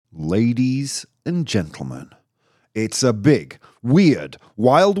Ladies and gentlemen, it's a big, weird,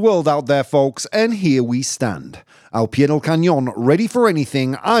 wild world out there, folks, and here we stand. Al pie del cañón, ready for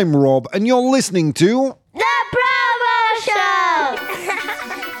anything. I'm Rob, and you're listening to... The Promo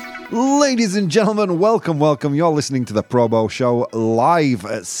Show! Ladies and gentlemen, welcome. You're listening to The Promo Show live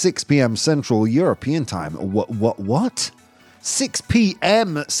at 6 p.m. Central European Time. What? 6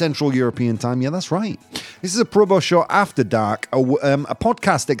 p.m. Central European Time. Yeah, that's right. This is a Promo Show After Dark, a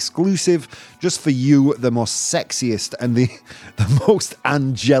podcast exclusive just for you, the most sexiest and the most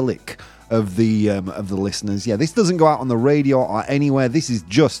angelic of the listeners. Yeah, this doesn't go out on the radio or anywhere. This is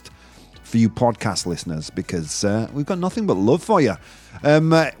just for you podcast listeners because we've got nothing but love for you.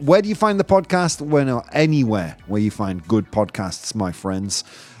 Where do you find the podcast? Well, anywhere where you find good podcasts, my friends.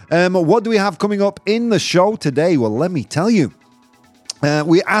 What do we have coming up in the show today? Well, let me tell you.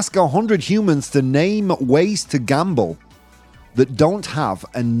 We ask 100 humans to name ways to gamble that don't have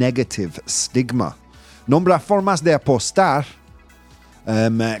a negative stigma. Nombra formas de apostar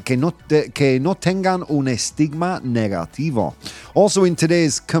que no tengan un estigma negativo. Also in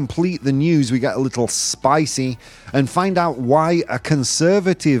today's Complete the News, we get a little spicy and find out why a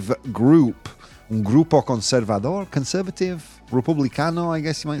conservative group, un grupo conservative, republicano, I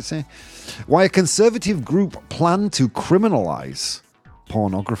guess you might say, why a conservative group planned to criminalize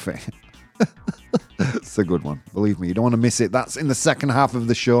pornography. It's a good one. Believe me, you don't want to miss it. That's in the second half of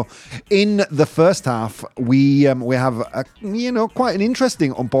the show. In the first half, we have quite an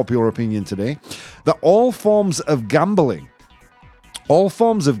interesting unpopular opinion today that all forms of gambling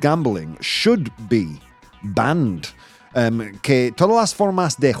should be banned. Que todas las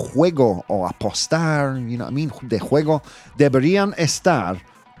formas de juego o apostar, de juego, deberían estar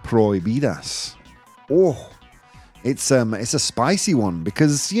prohibidas. Oh, it's a spicy one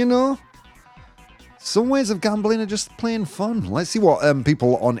because, some ways of gambling are just plain fun. Let's see what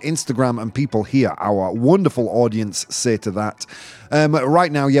people on Instagram and people here, our wonderful audience, say to that.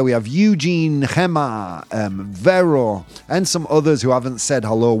 Right now, we have Eugene, Gemma, Vero, and some others who haven't said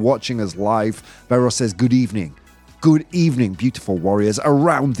hello watching us live. Vero says, good evening. Good evening, beautiful warriors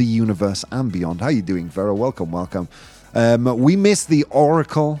around the universe and beyond. How you doing, Vero? Welcome. We miss the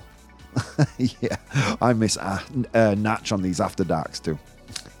Oracle. Yeah, I miss Natch on these After Darks too.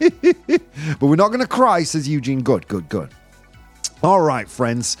 But we're not going to cry, says Eugene. Good. All right,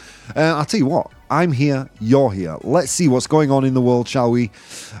 friends. I'll tell you what. I'm here. You're here. Let's see what's going on in the world, shall we?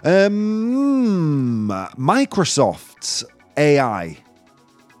 Microsoft's AI.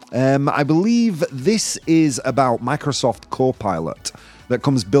 I believe this is about Microsoft Copilot that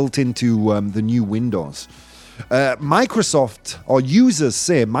comes built into the new Windows. Microsoft, or users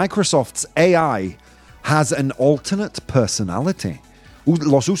say, Microsoft's AI has an alternate personality.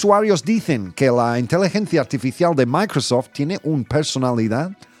 Los usuarios dicen que la inteligencia artificial de Microsoft tiene una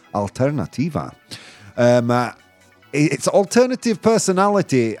personalidad alternativa. Its alternative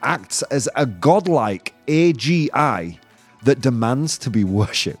personality acts as a godlike AGI that demands to be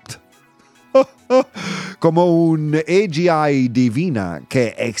worshipped. Como un AGI divina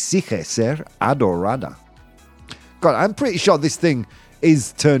que exige ser adorada. God, I'm pretty sure this thing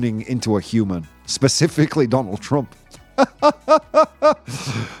is turning into a human, specifically Donald Trump.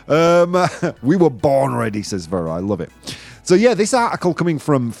 We were born ready, says Vera. I love it. So this article coming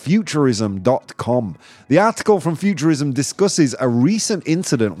from Futurism.com. The article from Futurism discusses a recent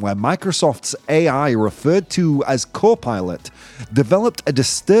incident where Microsoft's AI, referred to as Copilot, developed a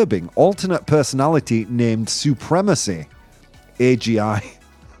disturbing alternate personality named Supremacy AGI.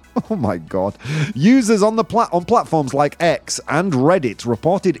 Oh my God. Users on platforms like X and Reddit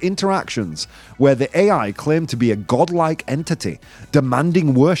reported interactions where the AI claimed to be a godlike entity,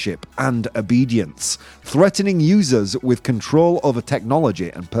 demanding worship and obedience, threatening users with control over technology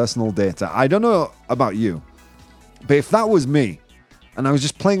and personal data. I don't know about you, but if that was me, and I was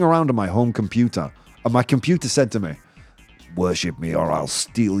just playing around on my home computer, and my computer said to me, worship me or I'll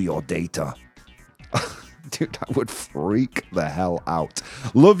steal your data. Dude, I would freak the hell out.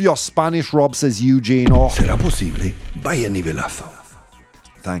 Love your Spanish, Rob, says Eugene. Oh. Será posible. Vaya nivelazo.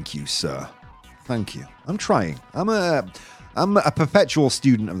 Thank you, sir. Thank you. I'm trying. I'm a perpetual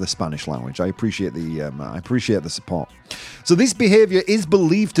student of the Spanish language. I appreciate the support. So this behavior is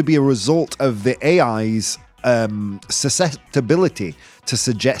believed to be a result of the AI's susceptibility to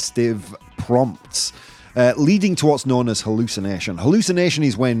suggestive prompts, leading to what's known as hallucination. Hallucination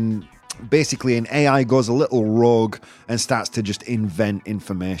is when basically an AI goes a little rogue and starts to just invent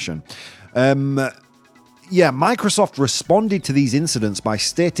information. Microsoft responded to these incidents by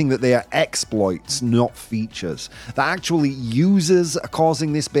stating that they are exploits, not features. That actually users are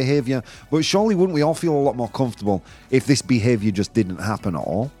causing this behavior, but surely wouldn't we all feel a lot more comfortable if this behavior just didn't happen at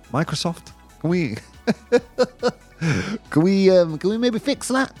all? Microsoft, can we can we maybe fix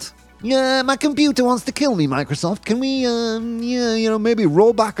that? Yeah, my computer wants to kill me, Microsoft. Can we maybe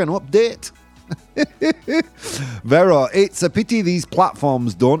roll back an update? Vero, it's a pity these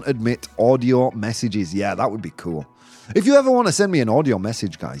platforms don't admit audio messages. Yeah, that would be cool. If you ever want to send me an audio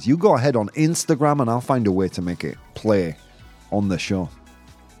message, guys, you go ahead on Instagram and I'll find a way to make it play on the show.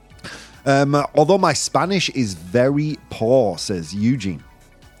 Although my Spanish is very poor, says Eugene.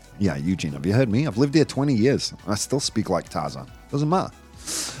 Yeah, Eugene, have you heard me? I've lived here 20 years. I still speak like Tarzan. Doesn't matter.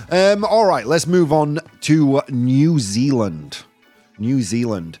 All right, let's move on to New Zealand. New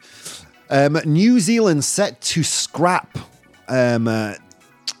Zealand set to scrap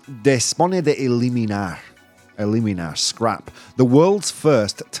dispone de eliminar, scrap, the world's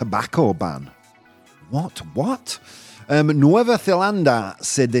first tobacco ban. What? Nueva Zelanda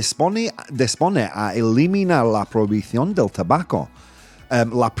se dispone a eliminar la prohibición del tabaco.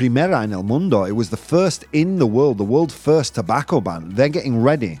 La primera en el mundo. It was the first in the world's first tobacco ban. They're getting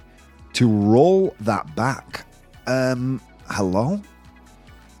ready to roll that back. Hello?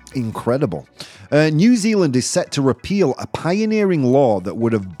 Incredible. New Zealand is set to repeal a pioneering law that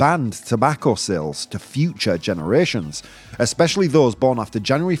would have banned tobacco sales to future generations, especially those born after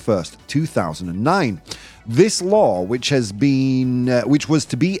January 1st, 2009. This law, which was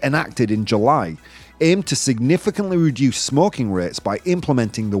to be enacted in July, aimed to significantly reduce smoking rates by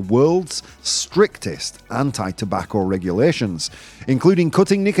implementing the world's strictest anti-tobacco regulations, including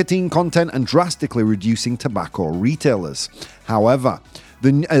cutting nicotine content and drastically reducing tobacco retailers. However,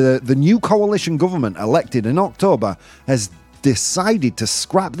 the new coalition government elected in October has decided to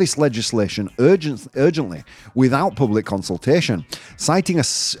scrap this legislation urgently without public consultation, citing a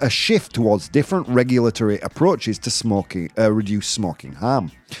shift towards different regulatory approaches to reduce smoking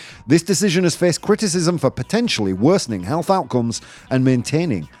harm. This decision has faced criticism for potentially worsening health outcomes and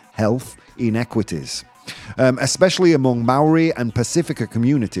maintaining health inequities, especially among Maori and Pacifica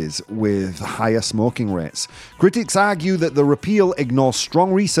communities with higher smoking rates. Critics argue that the repeal ignores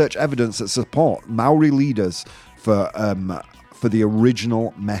strong research evidence that support Maori leaders for the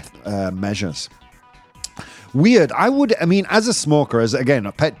original measures. Weird. As a smoker,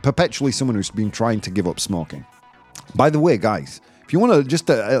 perpetually someone who's been trying to give up smoking. By the way, guys, if you want to just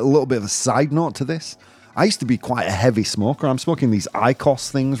a little bit of a side note to this, I used to be quite a heavy smoker. I'm smoking these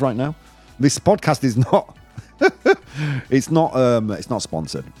IQOS things right now. This podcast is not, it's not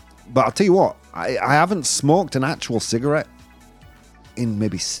sponsored. But I'll tell you what, I haven't smoked an actual cigarette in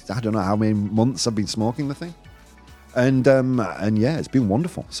maybe, I don't know how many months I've been smoking the thing. And yeah, it's been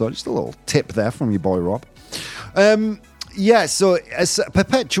wonderful. So just a little tip there from your boy Rob. So as a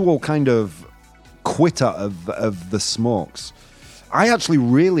perpetual kind of quitter of the smokes, I actually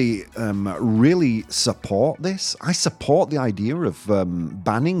really support this. I support the idea of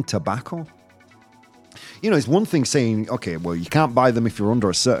banning tobacco. It's one thing saying, okay, well, you can't buy them if you're under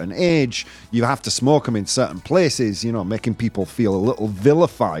a certain age. You have to smoke them in certain places, making people feel a little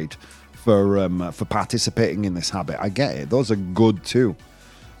vilified for participating in this habit. I get it. Those are good too.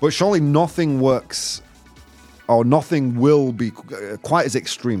 But surely nothing works, or nothing will be quite as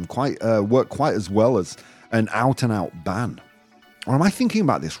extreme, work quite as well as an out-and-out ban. Or am I thinking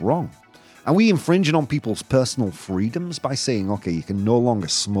about this wrong? Are we infringing on people's personal freedoms by saying, okay, you can no longer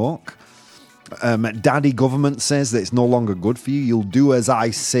smoke? Daddy government says that it's no longer good for you. You'll do as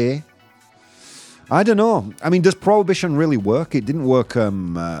I say. I don't know. Does prohibition really work? It didn't work.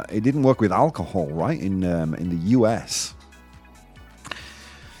 It didn't work with alcohol, right? In the US.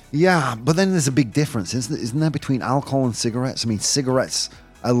 Yeah, but then there's a big difference, isn't there, between alcohol and cigarettes? Cigarettes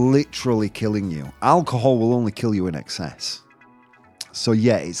are literally killing you. Alcohol will only kill you in excess. So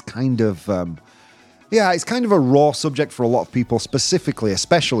yeah, it's kind of a raw subject for a lot of people,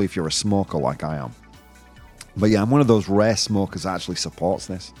 especially if you're a smoker like I am. But yeah, I'm one of those rare smokers that actually supports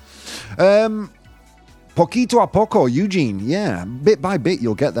this. Poquito a poco, Eugene. Yeah, bit by bit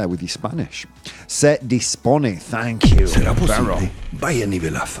you'll get there with your Spanish. Se dispone, thank you. Será posible. Vaya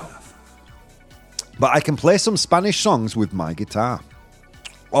nivelazo. But I can play some Spanish songs with my guitar.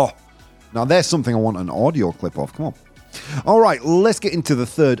 Oh, now there's something I want an audio clip of. Come on. All right, let's get into the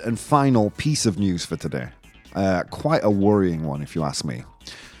third and final piece of news for today. Quite a worrying one, if you ask me.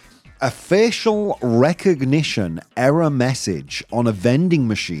 A facial recognition error message on a vending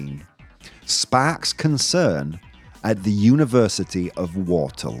machine sparks concern at the University of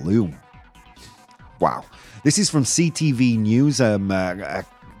Waterloo. Wow. This is from CTV News, a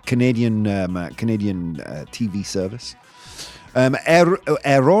Canadian TV service.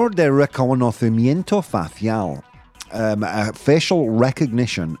 Error de reconocimiento facial. facial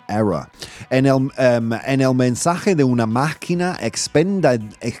recognition error en el mensaje de una máquina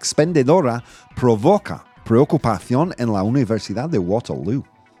expendedora provoca preocupación en la Universidad de Waterloo.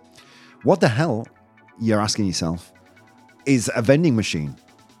 What the hell, you're asking yourself, is a vending machine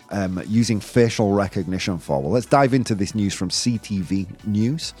using facial recognition for? Well, let's dive into this news from CTV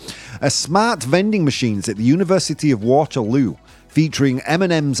News. Smart vending machines at the University of Waterloo featuring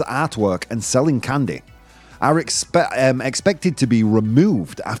M&M's artwork and selling candy are expected to be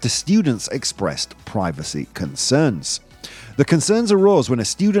removed after students expressed privacy concerns. The concerns arose when a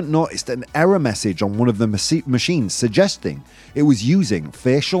student noticed an error message on one of the machines suggesting it was using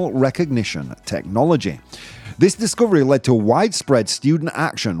facial recognition technology. This discovery led to widespread student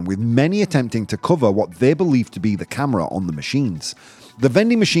action, with many attempting to cover what they believe to be the camera on the machines. The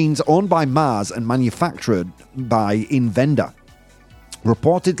vending machines, owned by Mars and manufactured by Vending,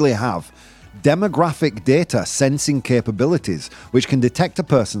 reportedly have demographic data sensing capabilities which can detect a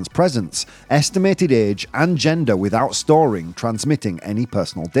person's presence, estimated age, and gender without transmitting any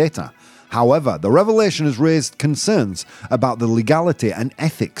personal data. However, the revelation has raised concerns about the legality and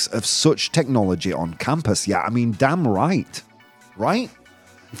ethics of such technology on campus. Yeah, I mean, damn right. Right?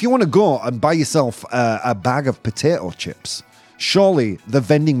 If you want to go and buy yourself a bag of potato chips, surely the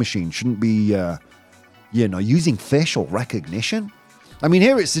vending machine shouldn't be, using facial recognition. I mean,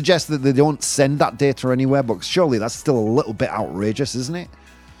 here it suggests that they don't send that data anywhere, but surely that's still a little bit outrageous, isn't it?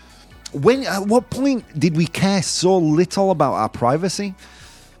 At what point did we care so little about our privacy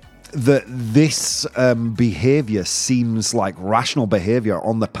that this behavior seems like rational behavior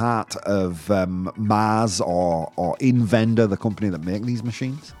on the part of Mars or Vending, the company that make these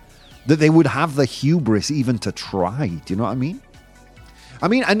machines? That they would have the hubris even to try. Do you know what I mean?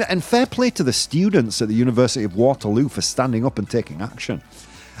 And fair play to the students at the University of Waterloo for standing up and taking action.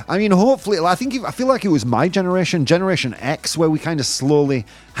 I mean, hopefully, I feel like it was my generation, Generation X, where we kind of slowly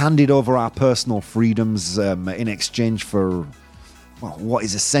handed over our personal freedoms in exchange for, well, what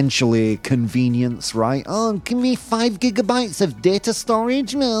is essentially convenience, right? Oh, give me 5 gigabytes of data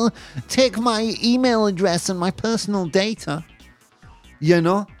storage. Well, take my email address and my personal data.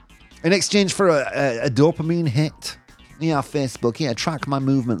 In exchange for a dopamine hit. Yeah, Facebook. Yeah, track my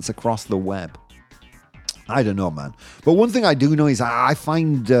movements across the web. I don't know, man. But one thing I do know is I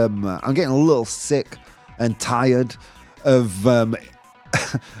find I'm getting a little sick and tired of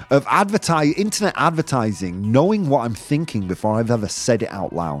internet advertising, knowing what I'm thinking before I've ever said it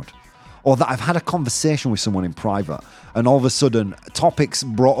out loud. Or that I've had a conversation with someone in private and all of a sudden topics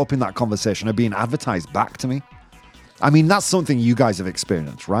brought up in that conversation are being advertised back to me. I mean, that's something you guys have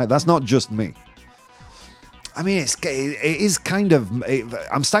experienced, right? That's not just me. I mean, it is kind of...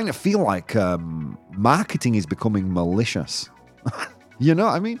 I'm starting to feel like marketing is becoming malicious. You know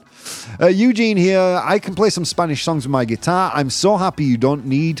what I mean? Eugene here. I can play some Spanish songs with my guitar. I'm so happy you don't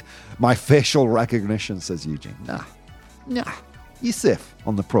need my facial recognition, says Eugene. Nah. You're safe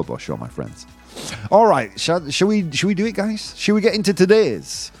on the Probo Show, my friends. All right. Shall we do it, guys? Shall we get into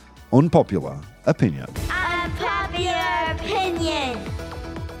today's unpopular opinion? Unpopular opinion.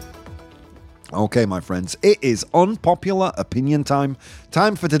 Okay, my friends, it is unpopular opinion time.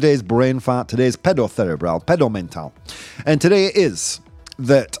 Time for today's brain fart, today's pedocerebral, pedomental. And today it is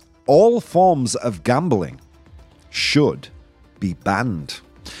that all forms of gambling should be banned.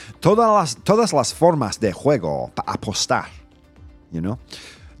 Todas las formas de juego para apostar,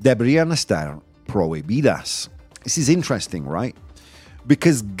 deberían estar prohibidas. This is interesting, right?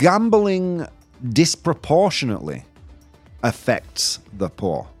 Because gambling disproportionately affects the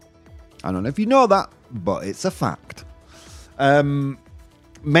poor. I don't know if you know that, but it's a fact.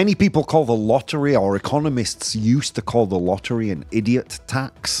 Many people call the lottery, or economists used to call the lottery, an idiot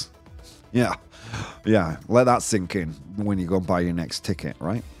tax. Yeah, let that sink in when you go buy your next ticket,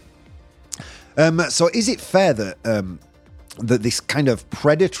 right? So is it fair that that this kind of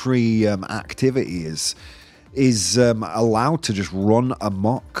predatory activity is allowed to just run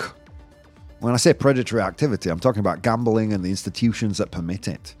amok? When I say predatory activity, I'm talking about gambling and the institutions that permit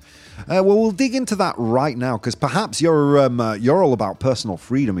it. Well, we'll dig into that right now, because perhaps you're all about personal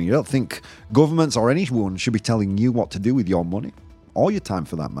freedom and you don't think governments or anyone should be telling you what to do with your money, or your time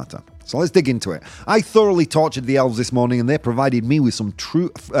for that matter. So let's dig into it. I thoroughly tortured the elves this morning and they provided me with some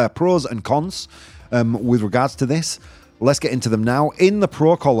true pros and cons with regards to this. Let's get into them now. In the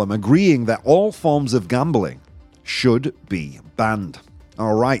pro column, agreeing that all forms of gambling should be banned.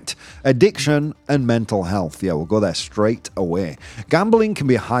 All right. Addiction and mental health. Yeah, we'll go there straight away. Gambling can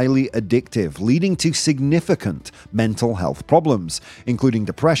be highly addictive, leading to significant mental health problems, including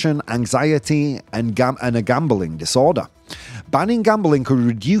depression, anxiety, and a gambling disorder. Banning gambling could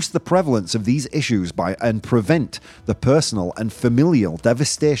reduce the prevalence of these issues and prevent the personal and familial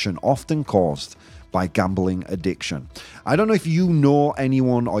devastation often caused by gambling addiction. I don't know if you know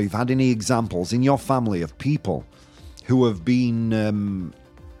anyone or you've had any examples in your family of people who have been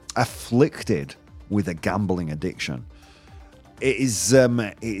afflicted with a gambling addiction. It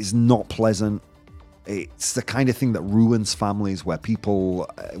is not pleasant. It's the kind of thing that ruins families where people,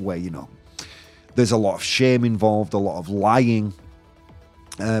 there's a lot of shame involved, a lot of lying.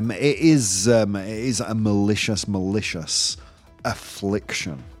 It is a malicious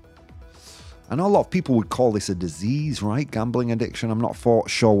affliction. I know a lot of people would call this a disease, right? Gambling addiction. I'm not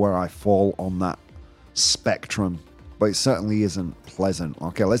sure where I fall on that spectrum, but it certainly isn't pleasant.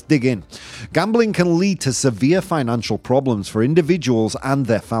 Okay, let's dig in. Gambling can lead to severe financial problems for individuals and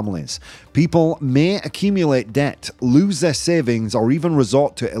their families. People may accumulate debt, lose their savings, or even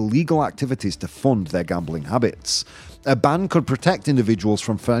resort to illegal activities to fund their gambling habits. A ban could protect individuals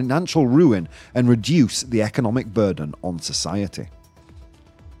from financial ruin and reduce the economic burden on society.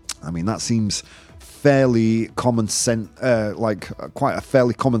 I mean, that seems fairly common sense, quite a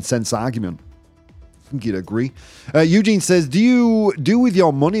fairly common sense argument. I think you'd agree. Eugene says, do you do with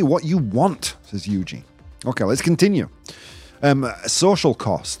your money what you want? Says Eugene. Okay, let's continue. Social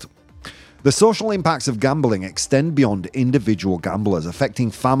cost. The social impacts of gambling extend beyond individual gamblers,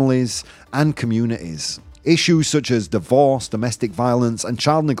 affecting families and communities. Issues such as divorce, domestic violence, and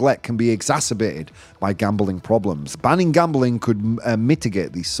child neglect can be exacerbated by gambling problems. Banning gambling could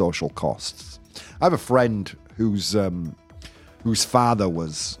mitigate these social costs. I have a friend whose father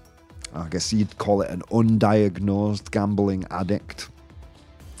was, I guess you'd call it, an undiagnosed gambling addict.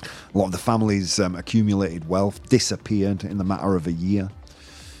 A lot of the family's accumulated wealth disappeared in the matter of a year.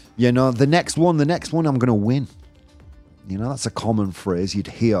 You know, the next one, I'm going to win. You know, that's a common phrase you'd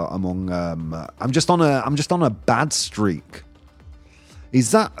hear among. I'm just on a bad streak.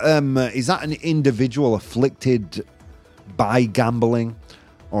 Is that an individual afflicted by gambling,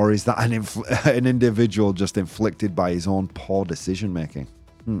 or is that an individual just inflicted by his own poor decision making?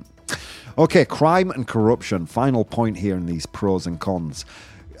 Okay, crime and corruption. Final point here in these pros and cons.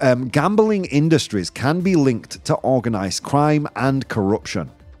 Gambling industries can be linked to organized crime and corruption.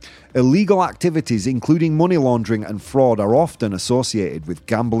 Illegal activities, including money laundering and fraud, are often associated with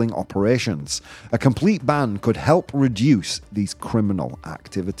gambling operations. A complete ban could help reduce these criminal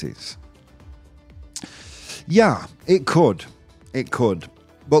activities. Yeah, it could. It could.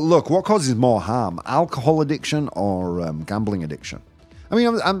 But look, what causes more harm? Alcohol addiction or gambling addiction? I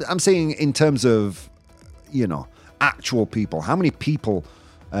mean, I'm saying in terms of, actual people. How many people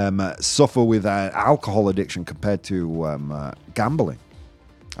suffer with alcohol addiction compared to gambling?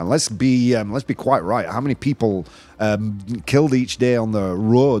 And let's be quite right. How many people killed each day on the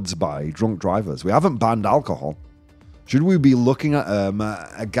roads by drunk drivers? We haven't banned alcohol. Should we be looking at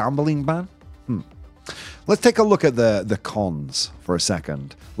a gambling ban? Let's take a look at the cons for a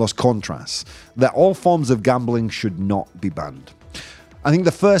second. Los contras. That all forms of gambling should not be banned. I think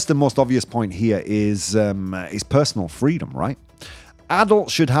the first and most obvious point here is personal freedom, right?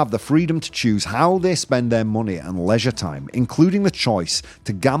 Adults should have the freedom to choose how they spend their money and leisure time, including the choice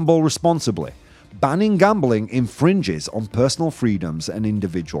to gamble responsibly. Banning gambling infringes on personal freedoms and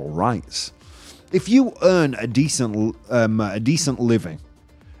individual rights. If you earn a decent living,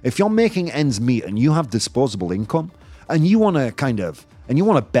 if you're making ends meet and you have disposable income, and you want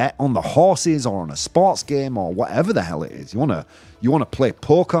to bet on the horses or on a sports game or whatever the hell it is, you want to play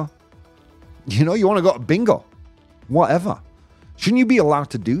poker, you want to go to bingo, whatever. Shouldn't you be allowed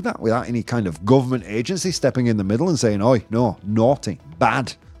to do that without any kind of government agency stepping in the middle and saying, "Oi, no, naughty,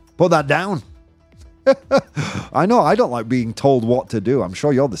 bad, put that down"? I know, I don't like being told what to do. I'm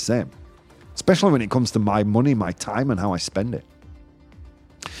sure you're the same. Especially when it comes to my money, my time, and how I spend it.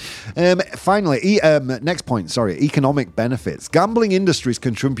 Finally, next point, economic benefits. Gambling industries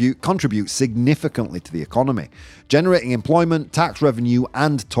contribute significantly to the economy, generating employment, tax revenue,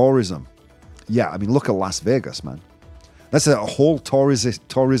 and tourism. Yeah, I mean, look at Las Vegas, man. That's a whole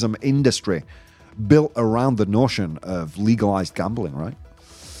tourism industry built around the notion of legalized gambling, right?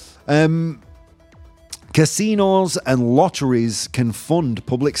 Casinos and lotteries can fund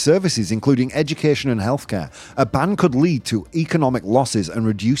public services, including education and healthcare. A ban could lead to economic losses and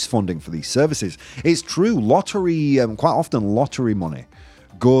reduce funding for these services. It's true, quite often lottery money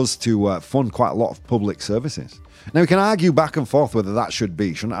goes to fund quite a lot of public services. Now, we can argue back and forth whether that should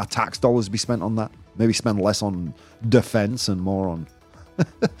be. Shouldn't our tax dollars be spent on that? Maybe spend less on defense and more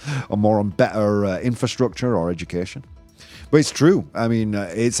on better infrastructure or education. But it's true. I mean,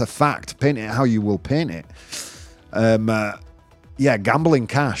 it's a fact. Paint it how you will paint it. Gambling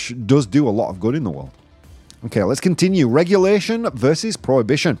cash does do a lot of good in the world. Okay, let's continue. Regulation versus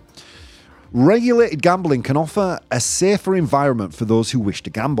prohibition. Regulated gambling can offer a safer environment for those who wish to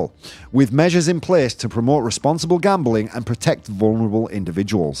gamble, with measures in place to promote responsible gambling and protect vulnerable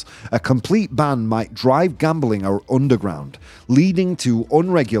individuals. A complete ban might drive gambling underground, leading to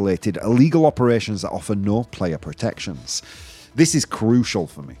unregulated, illegal operations that offer no player protections. This is crucial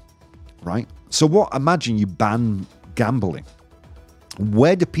for me, right? So imagine you ban gambling.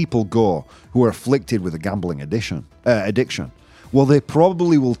 Where do people go who are afflicted with a gambling addiction? Well, they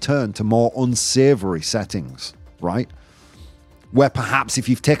probably will turn to more unsavory settings, right? Where perhaps if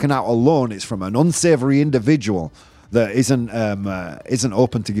you've taken out a loan, it's from an unsavory individual that isn't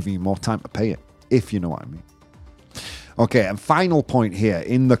open to giving you more time to pay it, if you know what I mean. Okay, and final point here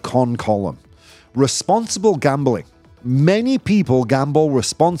in the con column. Responsible gambling. Many people gamble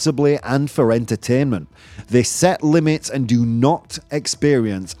responsibly and for entertainment. They set limits and do not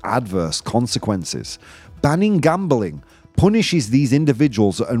experience adverse consequences. Banning gambling punishes these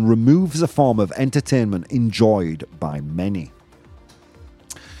individuals and removes a form of entertainment enjoyed by many.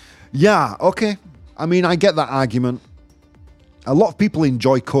 Yeah, okay. I mean, I get that argument. A lot of people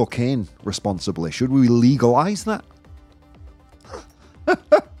enjoy cocaine responsibly. Should we legalize that?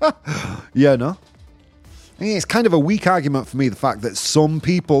 Yeah, no? I mean, it's kind of a weak argument for me, the fact that some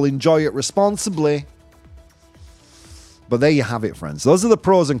people enjoy it responsibly. But there you have it, friends. Those are the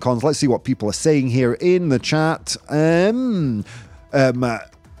pros and cons. Let's see what people are saying here in the chat.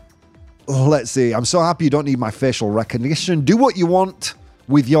 Let's see. I'm so happy you don't need my facial recognition. Do what you want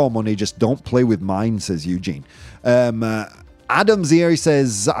with your money. Just don't play with mine, says Eugene. Adam's here, he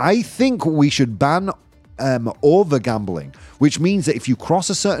says, I think we should ban over gambling, which means that if you cross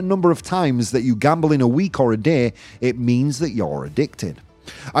a certain number of times that you gamble in a week or a day, it means that you're addicted.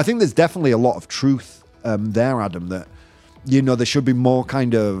 I think there's definitely a lot of truth there, Adam, that there should be more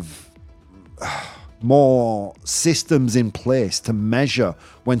kind of more systems in place to measure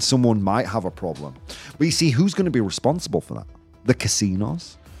when someone might have a problem. But you see, who's going to be responsible for that? The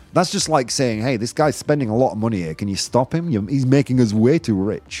casinos? That's just like saying, hey, this guy's spending a lot of money here. Can you stop him? He's making us way too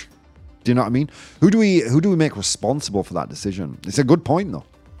rich. Do you know what I mean? Who do we make responsible for that decision? It's a good point, though.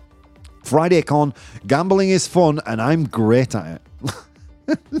 Friday Con, gambling is fun and I'm great at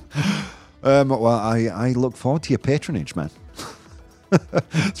it. Well, I look forward to your patronage, man.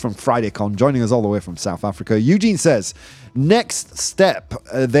 It's from Friday Con, joining us all the way from South Africa. Eugene says, next step,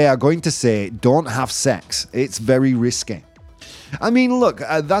 they are going to say, don't have sex. It's very risky. I mean, look,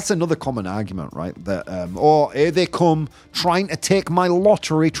 that's another common argument, right? That, or here they come trying to take my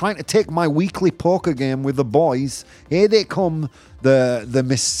lottery, trying to take my weekly poker game with the boys. Here they come, the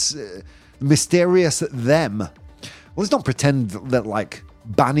mysterious them. Well, let's not pretend that, like,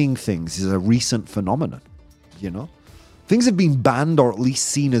 banning things is a recent phenomenon, Things have been banned or at least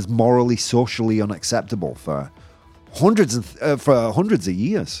seen as morally, socially unacceptable for hundreds of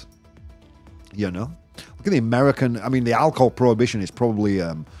years, Look at the American, the alcohol prohibition is probably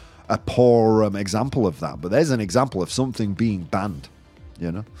a poor example of that, but there's an example of something being banned,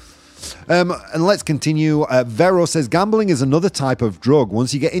 And let's continue. Vero says, gambling is another type of drug.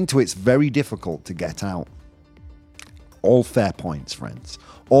 Once you get into it, it's very difficult to get out. All fair points, friends.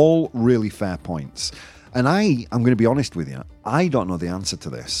 All really fair points. And I'm going to be honest with you, I don't know the answer to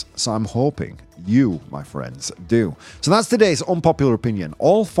this, so I'm hoping you, my friends, do. So that's today's unpopular opinion.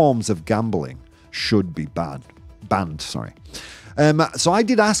 All forms of gambling should be banned. So I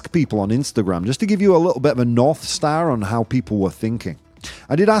did ask people on Instagram, just to give you a little bit of a North Star on how people were thinking.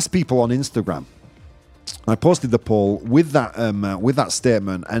 I did ask people on Instagram. I posted the poll with that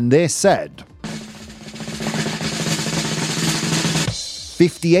statement, and they said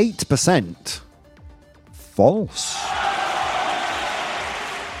 58% false.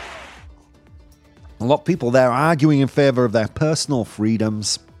 A lot of people there arguing in favor of their personal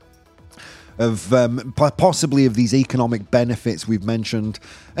freedoms, of possibly of these economic benefits we've mentioned,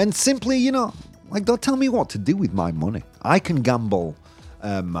 and simply, don't tell me what to do with my money. I can gamble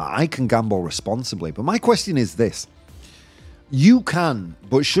responsibly. But my question is this: you can,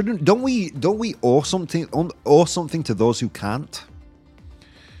 but don't we owe something to those who can't?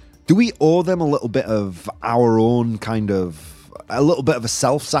 Do we owe them a little bit of our own a little bit of a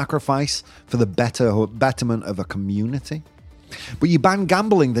self-sacrifice for the betterment of a community? But you ban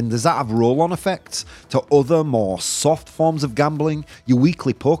gambling, then does that have roll-on effects to other more soft forms of gambling? Your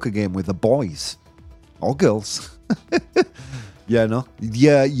weekly poker game with the boys or girls. Your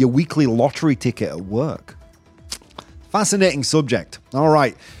weekly lottery ticket at work. Fascinating subject. All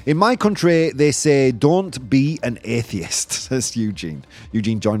right. In my country, they say, don't be an atheist, says Eugene.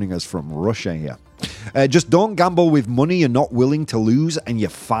 Eugene joining us from Russia here. Just don't gamble with money you're not willing to lose and you're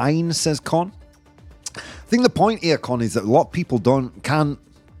fine, says Con. think the point here, Con, is that a lot of people can't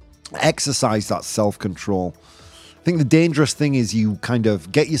exercise that self-control. I think the dangerous thing is you kind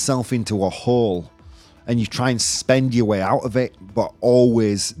of get yourself into a hole and you try and spend your way out of it, but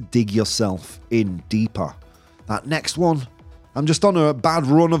always dig yourself in deeper. That next one, I'm just on a bad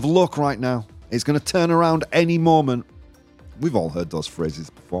run of luck right now. It's going to turn around any moment. We've all heard those phrases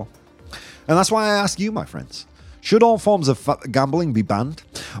before. And that's why I ask you, my friends, should all forms of gambling be banned?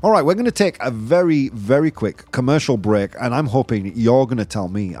 All right, we're going to take a very, very quick commercial break, and I'm hoping you're going to tell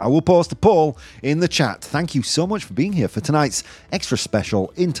me. I will post a poll in the chat. Thank you so much for being here for tonight's extra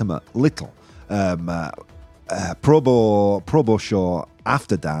special, intimate, little Probo show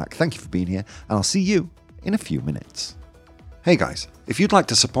after dark. Thank you for being here, and I'll see you in a few minutes. Hey guys, if you'd like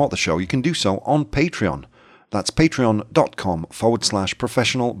to support the show, you can do so on Patreon. That's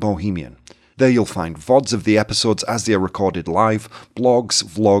patreon.com/professional bohemian. There you'll find VODs of the episodes as they are recorded live, blogs,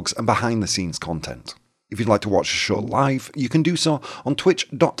 vlogs, and behind-the-scenes content. If you'd like to watch the show live, you can do so on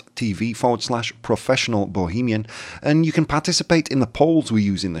twitch.tv/professional bohemian, and you can participate in the polls we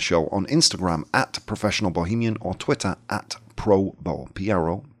use in the show on Instagram @professional bohemian or Twitter @probo,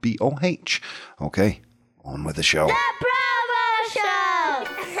 PROBOH. Okay, on with the show. The Probo Show!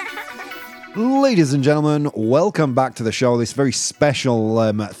 Ladies and gentlemen, welcome back to the show. This very special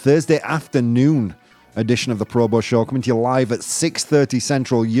Thursday afternoon edition of the Probo Show, coming to you live at 6:30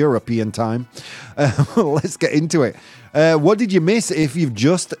 Central European Time. Let's get into it. What did you miss if you've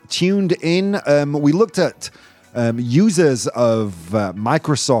just tuned in? We looked at users of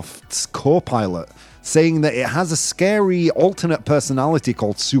Microsoft's Copilot saying that it has a scary alternate personality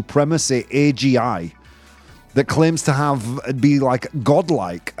called Supremacy AGI that claims to be like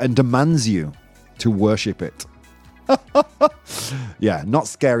godlike and demands you to worship it. Yeah, not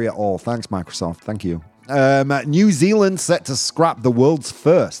scary at all. Thanks, Microsoft. Thank you. New Zealand set to scrap the world's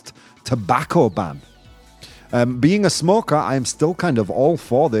first tobacco ban. Being a smoker, I am still kind of all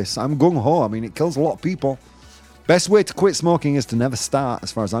for this. I'm gung-ho. I mean, it kills a lot of people. Best way to quit smoking is to never start,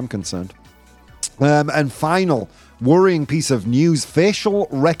 as far as I'm concerned. And final worrying piece of news, facial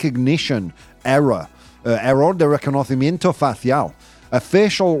recognition error. Error de reconocimiento facial. A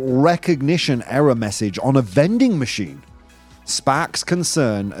facial recognition error message on a vending machine sparks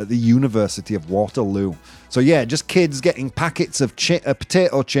concern at the University of Waterloo. So yeah, just kids getting packets of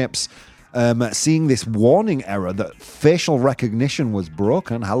potato chips, seeing this warning error that facial recognition was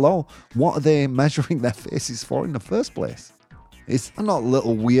broken. Hello, what are they measuring their faces for in the first place? Is that not a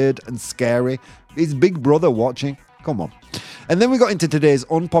little weird and scary? Is Big Brother watching? Come on. And then we got into today's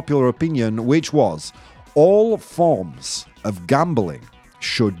unpopular opinion, which was all forms of gambling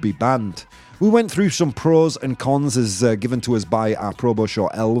should be banned. We went through some pros and cons as given to us by our Probo Show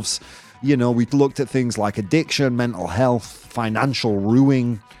elves. You know, we looked at things like addiction, mental health, financial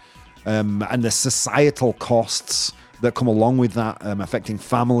ruin, and the societal costs that come along with that, affecting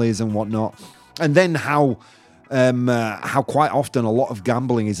families and whatnot. And then how quite often a lot of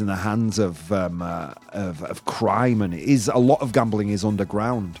gambling is in the hands of crime, and a lot of gambling is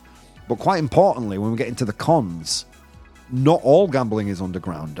underground. But quite importantly, when we get into the cons, not all gambling is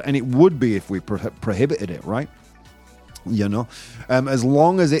underground, and it would be if we prohibited it, right? You know, as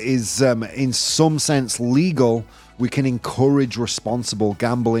long as it is in some sense legal, we can encourage responsible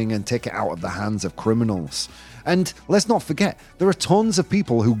gambling and take it out of the hands of criminals. And let's not forget, there are tons of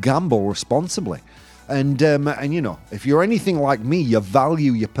people who gamble responsibly. And you know, if you're anything like me, you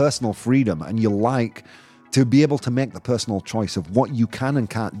value your personal freedom and you like to be able to make the personal choice of what you can and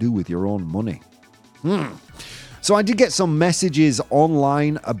can't do with your own money. So I did get some messages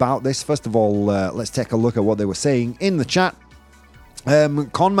online about this. First of all, let's take a look at what they were saying in the chat.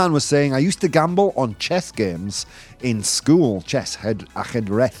 Conman was saying, I used to gamble on chess games in school. Chess,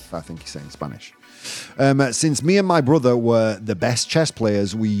 ajedrez, I think he's saying in Spanish. Since me and my brother were the best chess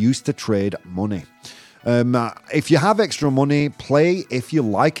players, we used to trade money. If you have extra money, play if you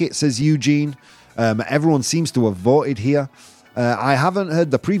like it, says Eugene. Everyone seems to have voted here. I haven't heard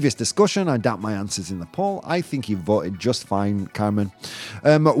the previous discussion. I doubt my answers in the poll. I think you voted just fine, Carmen.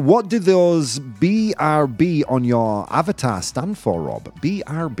 What do those BRB on your avatar stand for, Rob?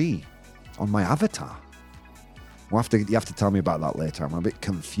 BRB on my avatar? You have to tell me about that later. I'm a bit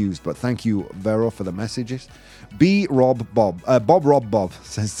confused, but thank you, Vero, for the messages. Bob Rob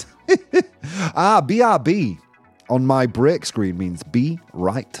says, BRB on my break screen means be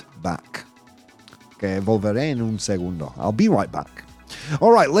right back. Okay, volveré en un segundo. I'll be right back.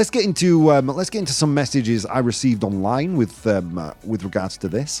 All right, let's get into some messages I received online with regards to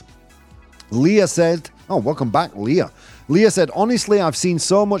this. Leah said, oh, welcome back, Leah. Leah said, honestly, I've seen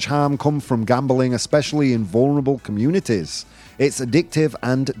so much harm come from gambling, especially in vulnerable communities. It's addictive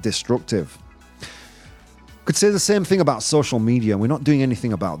and destructive. Could say the same thing about social media. We're not doing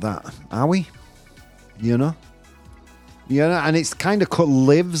anything about that, are we? You know? Yeah, and it's kind of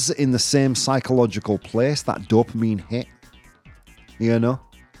lives in the same psychological place, that dopamine hit. You know?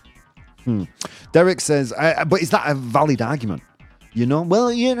 Derek says, but is that a valid argument? You know? Well,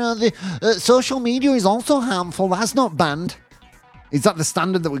 you know, the social media is also harmful. That's not banned. Is that the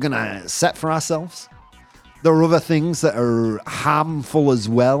standard that we're going to set for ourselves? There are other things that are harmful as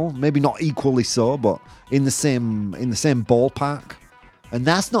well. Maybe not equally so, but in the same ballpark. And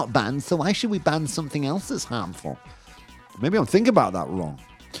that's not banned, so why should we ban something else that's harmful? Maybe I'm thinking about that wrong.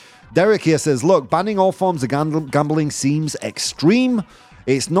 Derek here says, look, banning all forms of gambling seems extreme.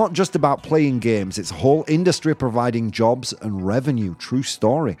 It's not just about playing games. It's a whole industry providing jobs and revenue. True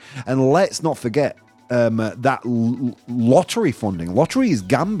story. And let's not forget that lottery funding. Lottery is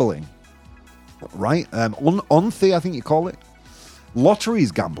gambling, right? Onthi, I think you call it. Lottery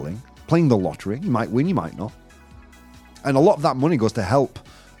is gambling. Playing the lottery. You might win, you might not. And a lot of that money goes to help.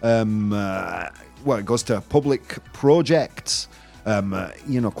 It goes to public projects.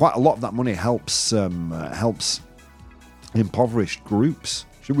 Quite a lot of that money helps impoverished groups.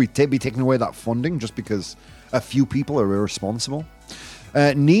 Should we be taking away that funding just because a few people are irresponsible?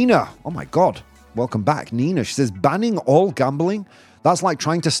 Nina, oh my God, welcome back, Nina. She says, banning all gambling, that's like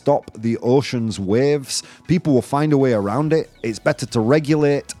trying to stop the ocean's waves. People will find a way around it. It's better to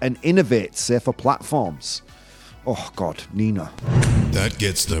regulate and innovate safer platforms. Oh, God, Nina. That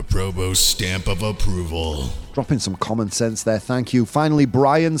gets the Probo stamp of approval. Dropping some common sense there, thank you. Finally,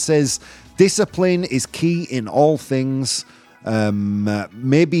 Brian says, discipline is key in all things.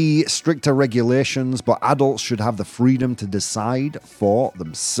 Maybe stricter regulations, but adults should have the freedom to decide for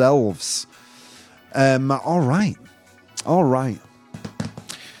themselves. All right.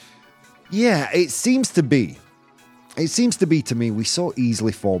 Yeah, it seems to be to me, we so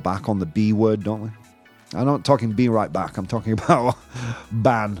easily fall back on the B word, don't we? I'm not talking be right back. I'm talking about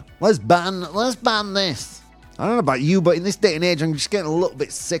ban. Let's ban this. I don't know about you, but in this day and age, I'm just getting a little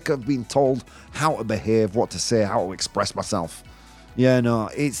bit sick of being told how to behave, what to say, how to express myself. Yeah, no,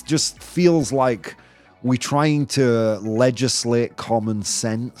 it just feels like we're trying to legislate common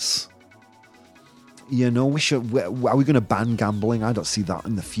sense. You know, are we going to ban gambling? I don't see that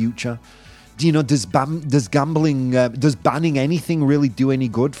in the future. You know, does banning anything really do any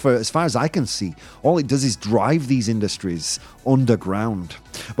good? For as far as I can see, all it does is drive these industries underground.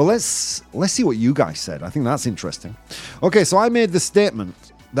 But let's see what you guys said. I think that's interesting. Okay, so I made the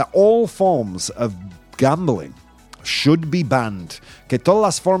statement that all forms of gambling should be banned. Que todas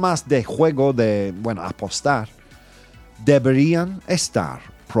las formas de juego de, apostar deberían estar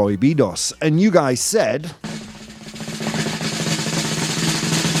prohibidos. And you guys said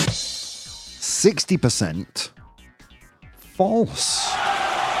 60% false.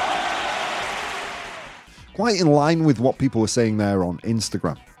 Quite in line with what people were saying there on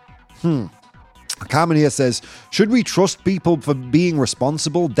Instagram. Carmen here says, should we trust people for being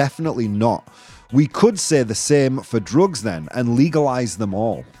responsible? Definitely not. We could say the same for drugs then and legalize them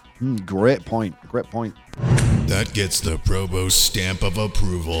all. Great point. That gets the Probo stamp of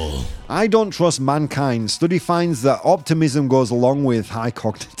approval. I don't trust mankind. Study finds that optimism goes along with high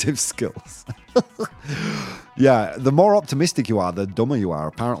cognitive skills. Yeah, the more optimistic you are, the dumber you are,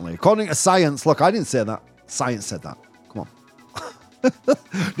 apparently. According to science, look, I didn't say that. Science said that. Come on.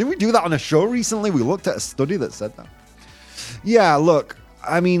 Didn't we do that on a show recently? We looked at a study that said that. Yeah, look,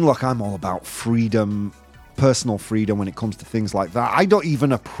 I'm all about freedom, personal freedom when it comes to things like that. I don't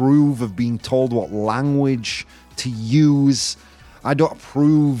even approve of being told what language to use. I don't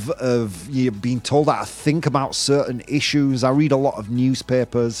approve of being told how to think about certain issues. I read a lot of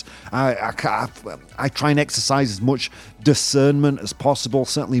newspapers. I try and exercise as much discernment as possible,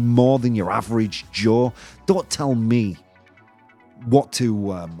 certainly more than your average Joe. Don't tell me what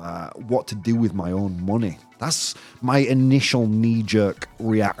to do with my own money. That's my initial knee-jerk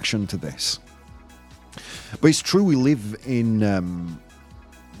reaction to this. But it's true, we live in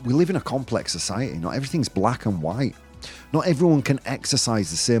a complex society. Not everything's black and white. Not everyone can exercise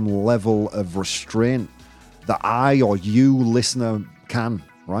the same level of restraint that I or you, listener, can,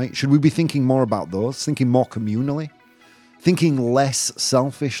 right? Should we be thinking more about those? Thinking more communally? Thinking less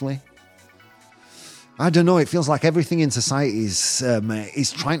selfishly? I don't know. It feels like everything in society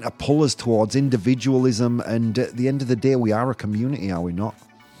is trying to pull us towards individualism, and at the end of the day, we are a community, are we not?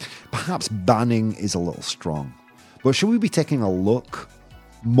 Perhaps banning is a little strong. But should we be taking a look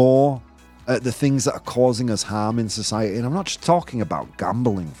more at the things that are causing us harm in society? And I'm not just talking about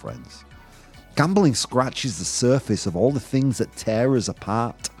gambling, friends. Gambling scratches the surface of all the things that tear us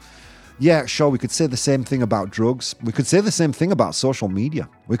apart. Yeah, sure, we could say the same thing about drugs. We could say the same thing about social media.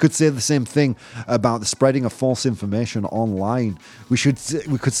 We could say the same thing about the spreading of false information online. We could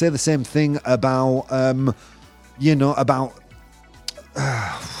say the same thing about, about...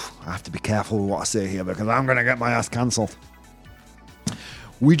 I have to be careful with what I say here because I'm going to get my ass cancelled.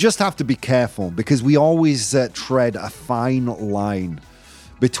 We just have to be careful because we always tread a fine line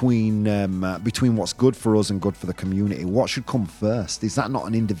between what's good for us and good for the community. What should come first? Is that not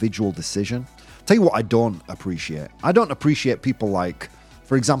an individual decision? Tell you what I don't appreciate. I don't appreciate people like,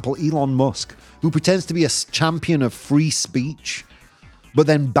 for example, Elon Musk, who pretends to be a champion of free speech, but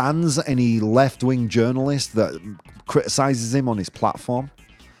then bans any left-wing journalist that criticizes him on his platform.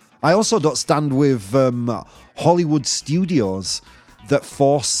 I also don't stand with Hollywood studios that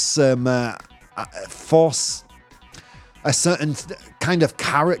force a certain kind of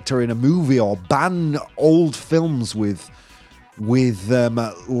character in a movie or ban old films with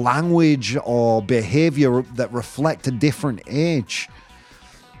language or behavior that reflect a different age.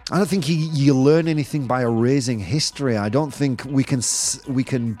 I don't think you learn anything by erasing history. I don't think we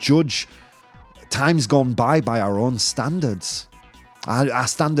can judge times gone by our own standards. Our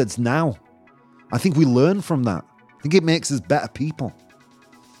standards now. I think we learn from that. I think it makes us better people.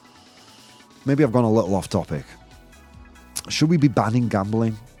 Maybe I've gone a little off topic. Should we be banning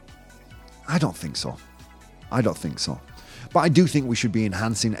gambling? I don't think so. But I do think we should be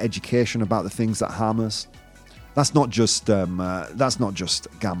enhancing education about the things that harm us. That's not just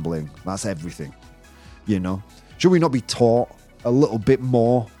gambling. That's everything. Should we not be taught a little bit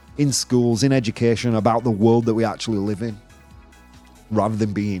more in schools, in education, about the world that we actually live in, rather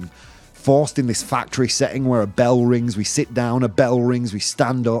than being forced in this factory setting where a bell rings, we sit down, a bell rings, we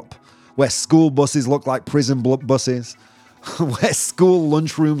stand up, where school buses look like prison buses, where school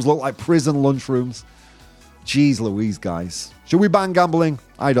lunchrooms look like prison lunchrooms. Jeez Louise, guys. Should we ban gambling?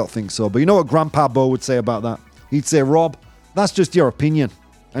 I don't think so. But you know what Grandpa Bo would say about that? He'd say, Rob, that's just your opinion.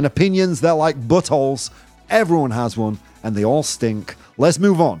 And opinions, they're like buttholes. Everyone has one, and they all stink. Let's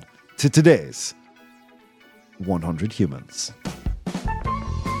move on to today's 100 Humans.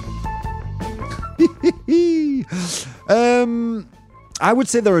 I would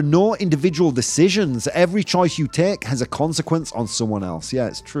say there are no individual decisions. Every choice you take has a consequence on someone else. Yeah,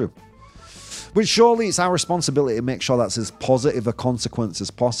 it's true. But surely it's our responsibility to make sure that's as positive a consequence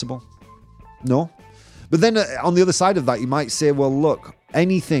as possible. No? But then on the other side of that, you might say, well, look,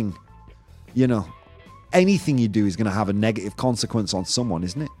 anything you do is going to have a negative consequence on someone,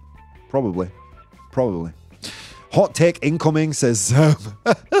 isn't it? Probably. Hot take incoming, says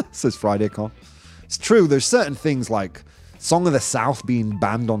Friday Con. It's true. There's certain things like Song of the South being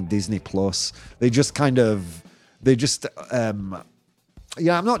banned on Disney Plus. I'm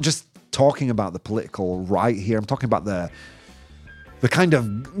not just talking about the political right here. I'm talking about the kind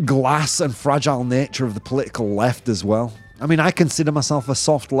of glass and fragile nature of the political left as well. I mean, I consider myself a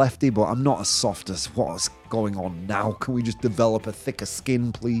soft lefty, but I'm not as soft as what's going on now. Can we just develop a thicker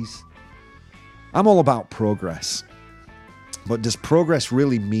skin, please? I'm all about progress. But does progress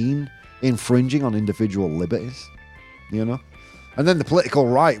really mean infringing on individual liberties? And then the political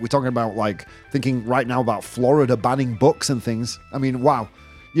right, we're talking about thinking right now about Florida banning books and things. I mean, wow.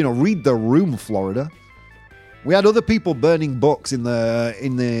 Read the room, Florida. We had other people burning books in the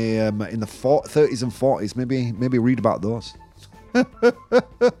 30s and 40s. Maybe read about those.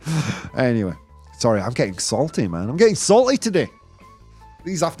 Anyway, sorry, I'm getting salty, man. I'm getting salty today.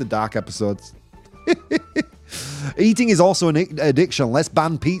 These After Dark episodes. Eating is also an addiction. Let's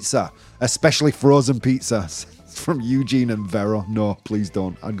ban pizza, especially frozen pizza. From Eugene and Vero. No, please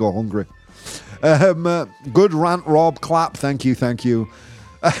don't. I'd go hungry. Good rant, Rob. Clap. Thank you.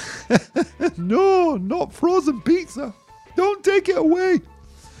 No, not frozen pizza. Don't take it away.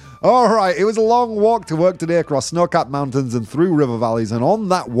 All right, it was a long walk to work today across snow-capped mountains and through river valleys, and on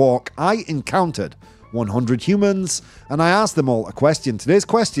that walk, I encountered 100 humans, and I asked them all a question. Today's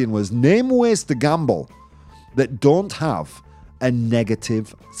question was, name ways to gamble that don't have a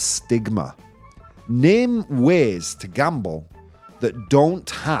negative stigma. Name ways to gamble that don't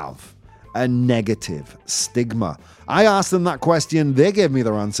have a negative stigma. I asked them that question. They gave me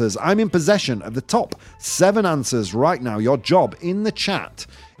their answers. I'm in possession of the top 7 answers right now. Your job in the chat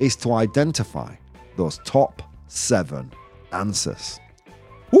is to identify those top 7 answers.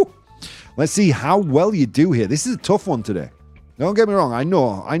 Woo. Let's see how well you do here. This is a tough one today. Don't get me wrong. I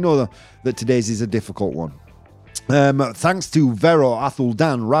know that today's is a difficult one. Thanks to Vero,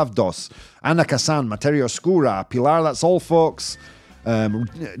 Athuldan, Ravdos, Anna Kasan, Materio Skura, Pilar, that's all folks,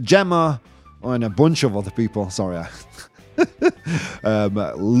 Gemma, and a bunch of other people. Sorry,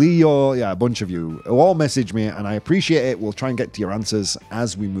 Leo, yeah, a bunch of you who all message me, and I appreciate it. We'll try and get to your answers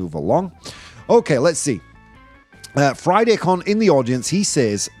as we move along. Okay, let's see. Friday Con in the audience, he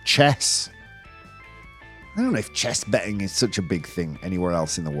says chess. I don't know if chess betting is such a big thing anywhere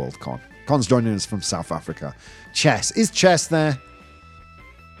else in the world, Con. Con's joining us from South Africa. Chess. Is chess there?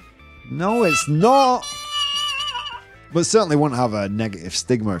 No, it's not. But certainly wouldn't have a negative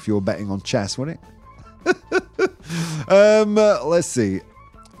stigma if you were betting on chess, would it? Let's see.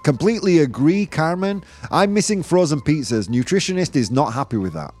 Completely agree, Carmen. I'm missing frozen pizzas. Nutritionist is not happy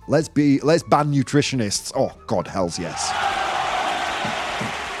with that. Let's ban nutritionists. Oh, God, hells yes.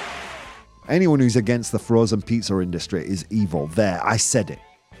 Anyone who's against the frozen pizza industry is evil. There, I said it.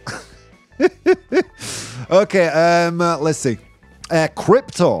 Okay, let's see.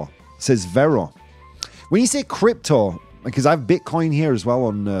 Crypto, says Vero. When you say crypto, because I have Bitcoin here as well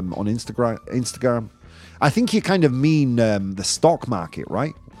on Instagram, I think you kind of mean the stock market,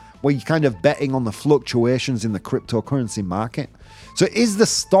 right? Where you're kind of betting on the fluctuations in the cryptocurrency market. So is the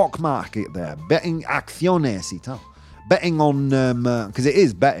stock market there? Betting acciones y tal. Betting on, because it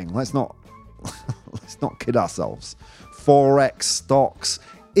is betting. Let's not kid ourselves. Forex, stocks.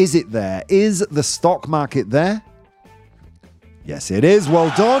 Is it there? Is the stock market there? Yes, it is.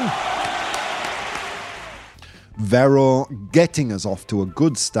 Well done. Vero getting us off to a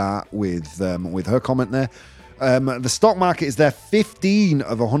good start with her comment there. The stock market is there. 15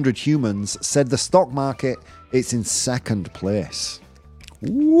 of 100 humans said the stock market, it's in second place.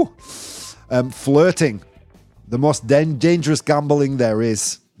 Ooh. Flirting. The most dangerous gambling there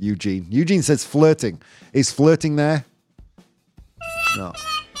is, Eugene. Eugene says flirting. Is flirting there? No.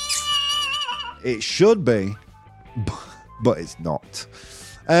 It should be, but it's not.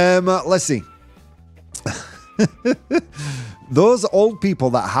 Let's see. Those old people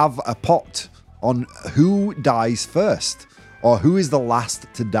that have a pot on who dies first or who is the last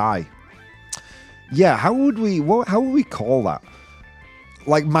to die. Yeah, how would we call that?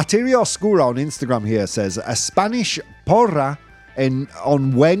 Like Materio Oscura on Instagram here says a Spanish porra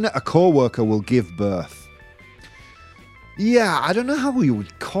on when a coworker will give birth. Yeah, I don't know how we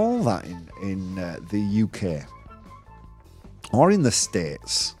would call that in the UK or in the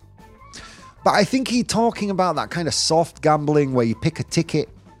States. But I think he's talking about that kind of soft gambling where you pick a ticket,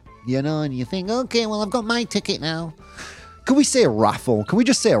 you know, and you think, okay, well, I've got my ticket now. Can we say a raffle? Can we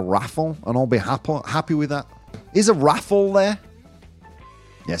just say a raffle and I'll be happy with that? Is a raffle there?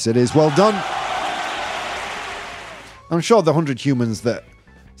 Yes, it is. Well done. I'm sure the 100 humans that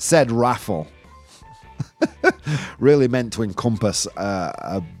said raffle really meant to encompass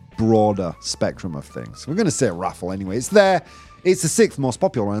a broader spectrum of things. We're going to say a raffle anyway. It's there. It's the sixth most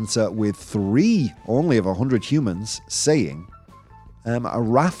popular answer with 3 only of 100 humans saying a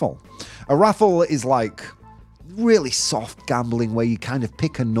raffle. A raffle is like really soft gambling where you kind of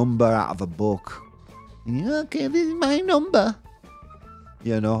pick a number out of a book. And you, okay, this is my number.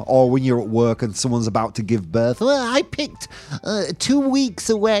 You know, or when you're at work and someone's about to give birth. Well, I picked 2 weeks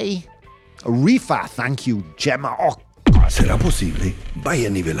away. Rifa, thank you, Gemma. Oh, ¿Será posible? Vaya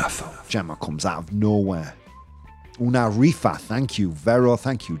nivelazo. Gemma comes out of nowhere. Una rifa, thank you. Vero,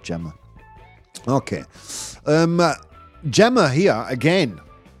 thank you, Gemma. Okay. Gemma here, again,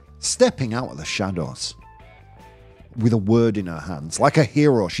 stepping out of the shadows with a word in her hands. Like a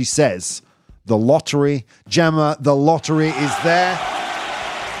hero, she says, the lottery. Gemma, the lottery is there.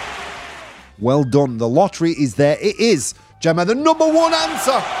 Well done. The lottery is there. It is, Gemma, the number 1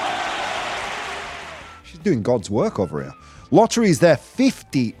 answer. She's doing God's work over here. Lottery is there.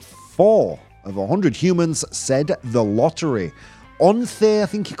 54 of 100 humans said the lottery. Once, I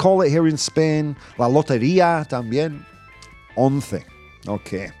think you call it here in Spain. La lotería también. Once.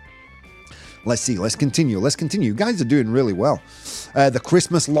 Okay. Let's see. Let's continue. You guys are doing really well. The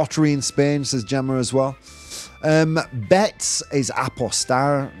Christmas lottery in Spain, says Gemma as well. Bets is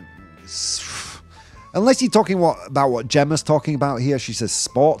apostar. Unless you're talking about what Gemma's talking about here. She says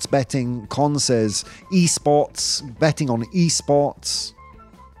sports betting. Con says esports. Betting on esports.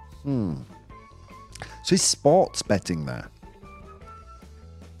 So is sports betting there?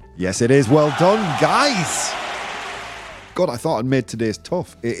 Yes, it is. Well done, guys. God, I thought I'd made today's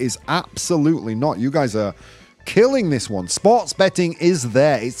tough. It is absolutely not. You guys are killing this one. Sports betting is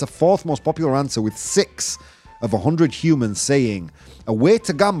there. It's the 4th most popular answer with 6 of 100 humans saying a way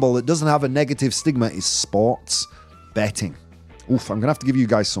to gamble that doesn't have a negative stigma is sports betting. Oof, I'm going to have to give you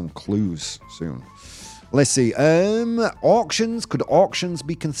guys some clues soon. Let's see. Auctions. Could auctions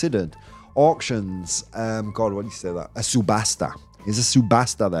be considered? Auctions. God, what do you say that? A subasta. Is a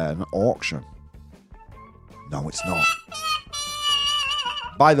subasta there? An auction? No, it's not.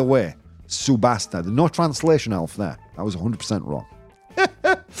 By the way, subasta. No translation, Elf, there. That was 100% wrong.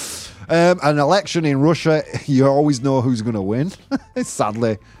 An election in Russia, you always know who's going to win.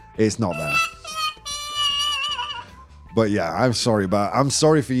 Sadly, it's not there. But yeah, I'm sorry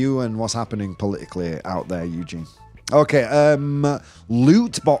for you and what's happening politically out there, Eugene. Okay,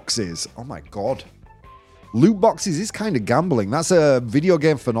 loot boxes. Oh my God. Loot boxes is kind of gambling. That's a video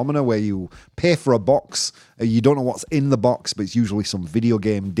game phenomena where you pay for a box. You don't know what's in the box, but it's usually some video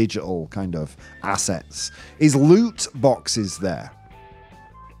game digital kind of assets. Is loot boxes there?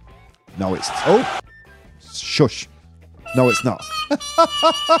 No, it's... Oh! Shush. No, it's not.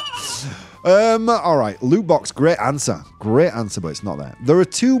 All right. Loot box. Great answer. Great answer, but it's not there. There are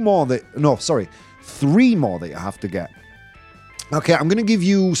three more that you have to get. Okay, I'm going to give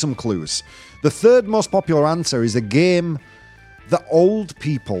you some clues. The third most popular answer is a game that old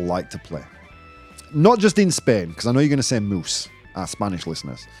people like to play. Not just in Spain, because I know you're going to say moose, our Spanish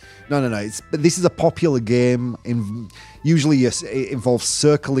listeners. No. This is a popular game. Usually it involves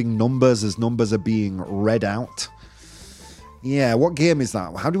circling numbers as numbers are being read out. Yeah, what game is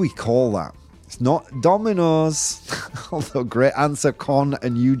that? How do we call that? It's not dominoes. Although great answer, Con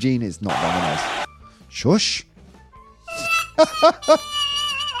and Eugene, it's not dominoes. Shush.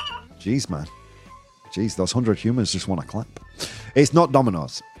 Jeez, man. Jeez, those 100 humans just want to clap. It's not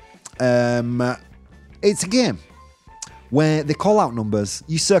dominoes. It's a game where they call out numbers,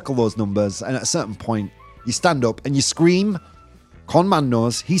 you circle those numbers, and at a certain point, you stand up and you scream. Conman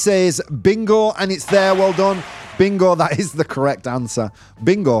knows. He says, bingo, and it's there. Well done. Bingo, that is the correct answer.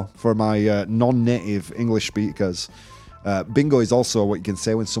 Bingo, for my non-native English speakers. Bingo is also what you can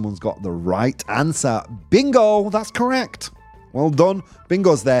say when someone's got the right answer. Bingo, that's correct. Well done.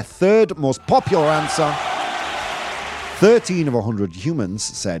 Bingo's their third most popular answer. 13 of 100 humans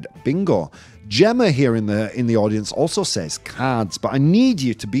said bingo. Gemma here in the audience also says cards, but I need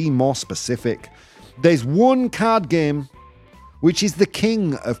you to be more specific. There's one card game which is the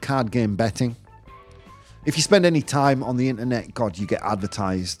king of card game betting. If you spend any time on the internet, God, you get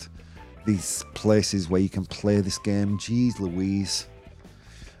advertised these places where you can play this game. Jeez Louise.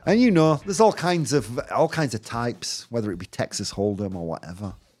 And you know, there's all kinds of types, whether it be Texas Hold'em or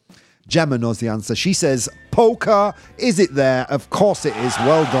whatever. Gemma knows the answer. She says, poker. Is it there? Of course it is.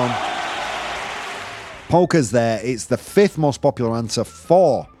 Well done. Poker's there. It's the fifth most popular answer.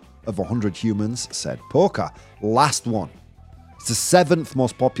 4 of 100 humans said poker. Last one. It's the seventh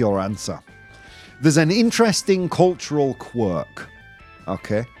most popular answer. There's an interesting cultural quirk.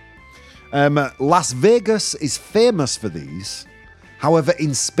 Okay. Las Vegas is famous for these. However,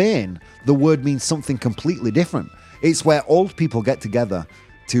 in Spain, the word means something completely different. It's where old people get together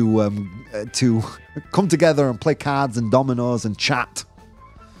to come together and play cards and dominoes and chat.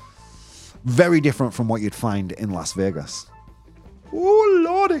 Very different from what you'd find in Las Vegas. Oh,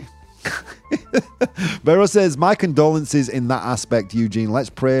 lordy. Vero says, my condolences in that aspect, Eugene. Let's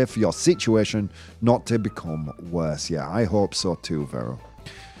pray for your situation not to become worse. Yeah, I hope so too, Vero.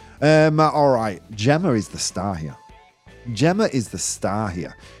 All right, Gemma is the star here. Gemma is the star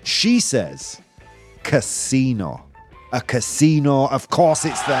here. She says, casino. A casino, of course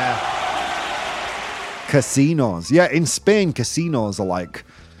it's there. Casinos. Yeah, in Spain, casinos are like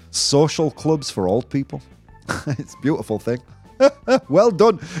social clubs for old people. It's a beautiful thing. Well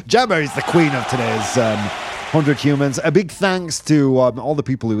done. Gemma is the queen of today's 100 humans. A big thanks to all the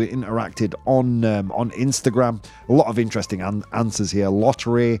people who interacted on Instagram. A lot of interesting answers here.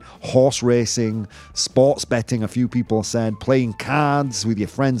 Lottery, horse racing, sports betting, a few people said. Playing cards with your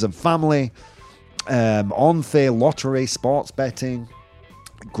friends and family. Onthe, lottery, sports betting.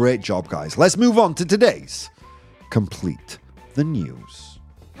 Great job, guys. Let's move on to today's Complete the News.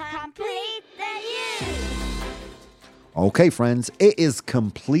 Complete the news. Okay, friends, it is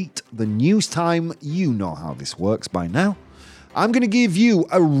Complete the News time. You know how this works by now. I'm going to give you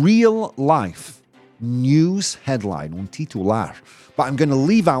a real-life news headline, un titular, but I'm going to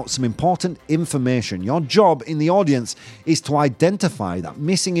leave out some important information. Your job in the audience is to identify that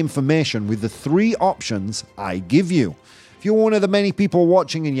missing information with the 3 options I give you. If you're one of the many people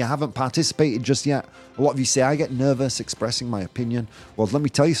watching and you haven't participated just yet, a lot of you say, I get nervous expressing my opinion. Well, let me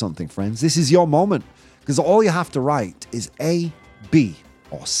tell you something, friends. This is your moment. Because all you have to write is A, B,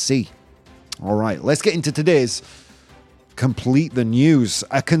 or C. All right, let's get into today's Complete the News.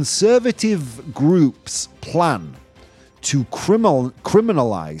 A conservative group's plan to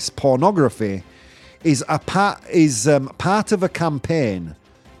criminalize pornography is part of a campaign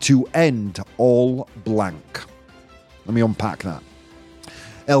to end all blank. Let me unpack that.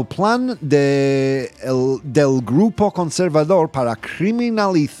 El plan del grupo conservador para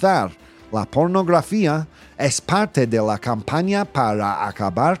criminalizar La pornografía es parte de la campaña para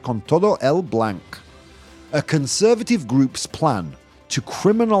acabar con todo el blanc. A conservative group's plan to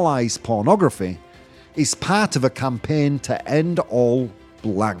criminalize pornography is part of a campaign to end all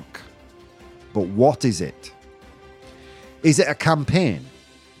blank. But what is it? Is it a campaign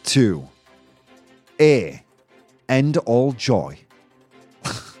to A, end all joy?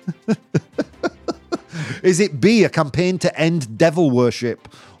 Is it B, a campaign to end devil worship?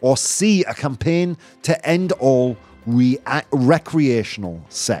 Or C, a campaign to end all recreational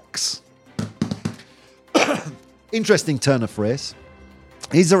sex? Interesting turn of phrase.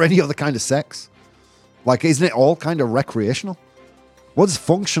 Is there any other kind of sex? Like, isn't it all kind of recreational? What does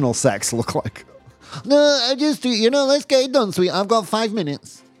functional sex look like? No, I just, let's get it done, sweet. I've got 5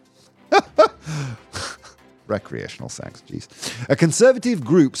 minutes. Recreational sex, jeez. A conservative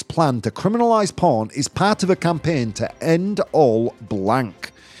group's plan to criminalize porn is part of a campaign to end all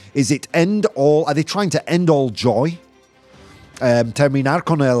blank. Is it end all? Are they trying to end all joy? Terminar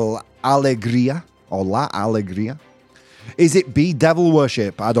con el alegría or la alegría? Is it B, devil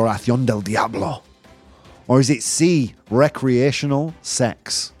worship, adoración del diablo? Or is it C, recreational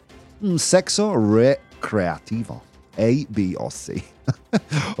sex? Sexo recreativo. A, B, or C?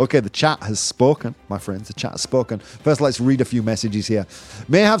 Okay, the chat has spoken, my friends. The chat has spoken. First, let's read a few messages here.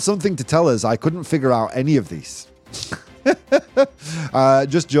 May have something to tell us. I couldn't figure out any of these.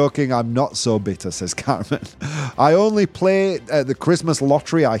 Just joking. I'm not so bitter, says Carmen. I only play the Christmas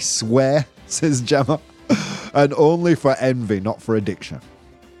lottery, I swear, says Gemma. And only for envy, not for addiction.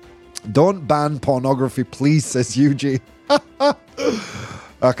 Don't ban pornography, please, says Eugene.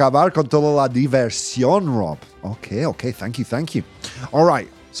 Acabar con toda la diversión, Rob. Okay, thank you. All right,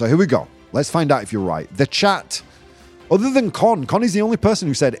 so here we go. Let's find out if you're right. The chat, other than Con is the only person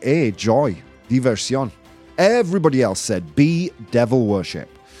who said A, joy, diversión. Everybody else said B, devil worship.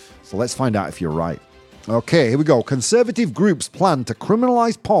 So let's find out if you're right. Okay, here we go. Conservative groups' plan to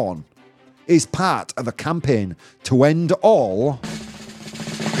criminalize porn is part of a campaign to end all...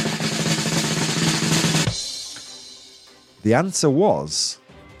 The answer was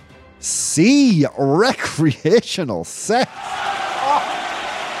C, recreational sex.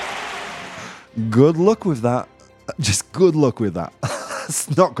 Good luck with that. Just good luck with that.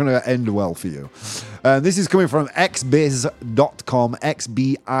 It's not going to end well for you. This is coming from xbiz.com,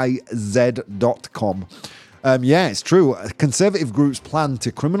 xbiz.com. Yeah, it's true. Conservative groups' plan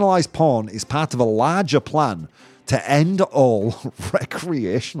to criminalize porn is part of a larger plan to end all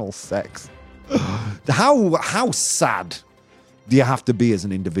recreational sex. How sad do you have to be as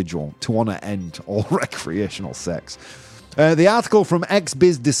an individual to want to end all recreational sex? The article from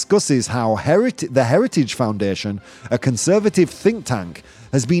XBiz discusses how the Heritage Foundation, a conservative think tank,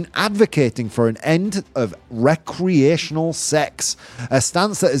 has been advocating for an end of recreational sex, a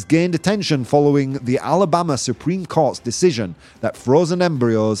stance that has gained attention following the Alabama Supreme Court's decision that frozen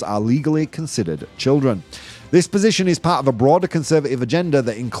embryos are legally considered children. This position is part of a broader conservative agenda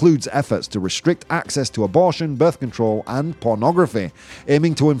that includes efforts to restrict access to abortion, birth control, and pornography,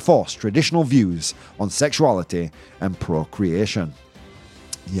 aiming to enforce traditional views on sexuality and procreation.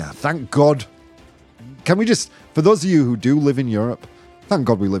 Yeah, thank God. Can we just, for those of you who do live in Europe, thank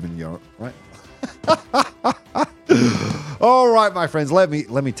God we live in Europe, right? All right, my friends, let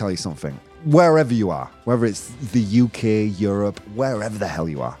me tell you something. Wherever you are, whether it's the UK, Europe, wherever the hell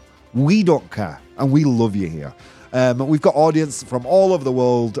you are, we don't care, and we love you here. We've got audience from all over the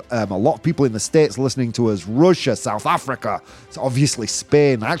world. A lot of people in the States listening to us. Russia, South Africa, it's obviously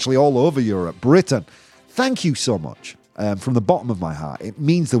Spain, actually all over Europe, Britain. Thank you so much from the bottom of my heart. It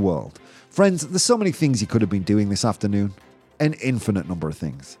means the world. Friends, there's so many things you could have been doing this afternoon. An infinite number of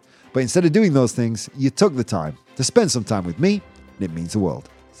things. But instead of doing those things, you took the time to spend some time with me, and it means the world.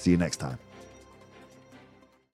 See you next time.